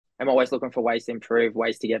I'm always looking for ways to improve,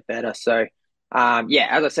 ways to get better. So, yeah,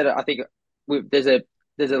 as I said, I think there's a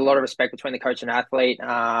lot of respect between the coach and athlete.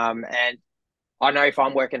 And I know if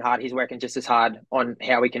I'm working hard, he's working just as hard on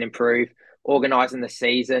how we can improve, organizing the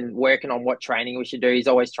season, working on what training we should do. He's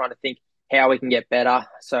always trying to think how we can get better.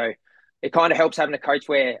 So it kind of helps having a coach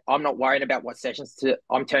where I'm not worrying about what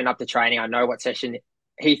I'm turning up to training. I know what session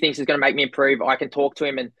he thinks is going to make me improve. I can talk to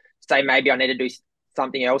him and say maybe I need to do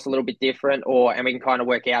something else a little bit different, and we can kind of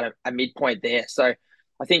work out a midpoint there. So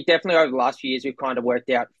I think definitely over the last few years we've kind of worked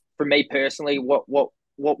out, for me personally, what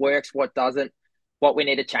works, what doesn't, what we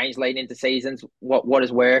need to change leading into seasons, what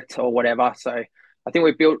has worked or whatever. So I think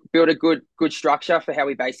we've built a good structure for how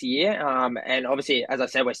we base the year. And obviously, as I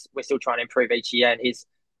said, we're still trying to improve each year, and he's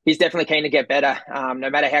definitely keen to get better. No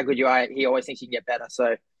matter how good you are, he always thinks you can get better.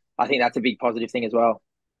 So I think that's a big positive thing as well.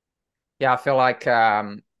 Yeah, I feel like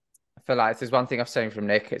if there's one thing I've seen from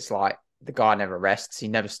Nick, it's like the guy never rests. He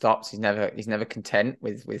never stops. He's never content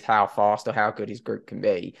with how fast or how good his group can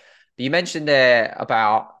be. But you mentioned there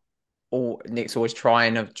about all Nick's always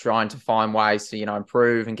trying to find ways to,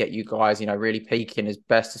 improve and get you guys, really peaking as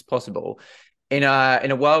best as possible. In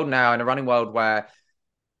a world now, in a running world where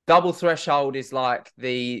double threshold is like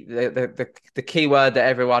the key word that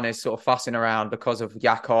everyone is sort of fussing around because of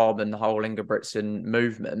Jakob and the whole Ingebrigtsen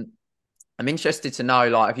movement. I'm interested to know,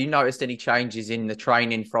 like, have you noticed any changes in the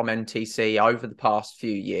training from NTC over the past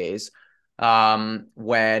few years,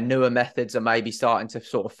 where newer methods are maybe starting to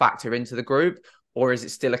sort of factor into the group? Or is it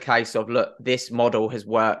still a case of, look, this model has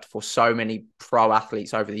worked for so many pro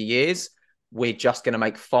athletes over the years, we're just going to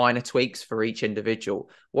make finer tweaks for each individual?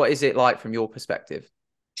 What is it like from your perspective?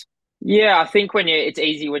 Yeah, I think it's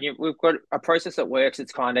easy we've got a process that works.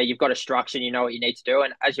 It's kind of, you've got a structure, and you know what you need to do.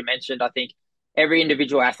 And as you mentioned, I think every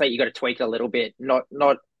individual athlete you got to tweak it a little bit.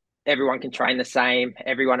 Not everyone can train the same.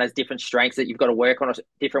 Everyone has different strengths that you've got to work on, or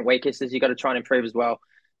different weaknesses you've got to try and improve as well.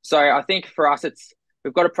 So I think for us,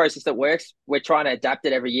 we've got a process that works. We're trying to adapt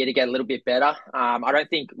it every year to get a little bit better. I don't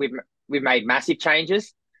think we've made massive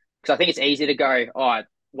changes, because I think it's easy to go, oh,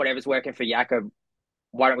 whatever's working for Jakob,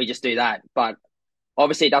 why don't we just do that? But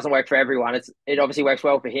obviously, it doesn't work for everyone. It obviously works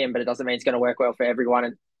well for him, but it doesn't mean it's going to work well for everyone.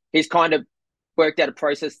 And he's kind of worked out a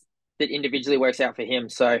process that individually works out for him.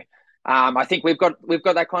 So I think we've got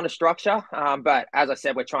that kind of structure. But as I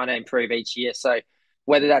said, we're trying to improve each year. So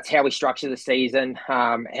whether that's how we structure the season,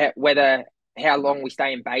 whether how long we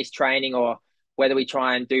stay in base training, or whether we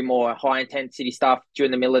try and do more high intensity stuff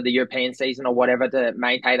during the middle of the European season or whatever to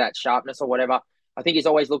maintain that sharpness or whatever. I think he's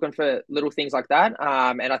always looking for little things like that.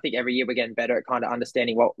 And I think every year we're getting better at kind of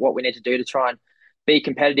understanding what we need to do to try and be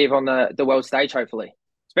competitive on the world stage, hopefully.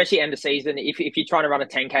 Especially end of season. If you're trying to run a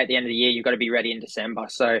 10K at the end of the year, you've got to be ready in December.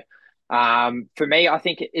 So for me, I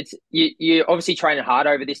think you obviously training hard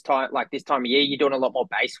over this time, like this time of year. You're doing a lot more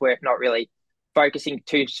base work, not really focusing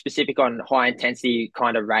too specific on high intensity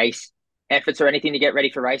kind of race efforts or anything to get ready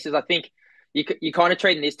for races. I think you kind of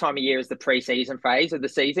treating this time of year as the pre-season phase of the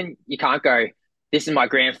season. You can't go, this is my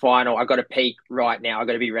grand final, I got to peak right now, I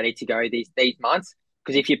got to be ready to go these months.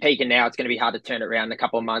 Because if you're peaking now, it's going to be hard to turn it around in a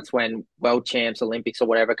couple of months when world champs, Olympics, or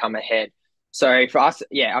whatever come ahead. So for us,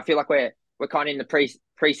 yeah, I feel like we're kind of in the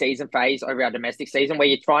pre-season phase over our domestic season, where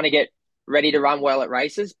you're trying to get ready to run well at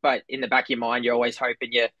races, but in the back of your mind, you're always hoping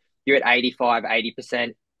you're at 85,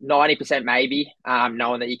 80%, 90% maybe,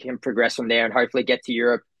 knowing that you can progress from there and hopefully get to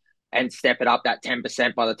Europe and step it up that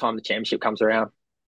 10% by the time the championship comes around.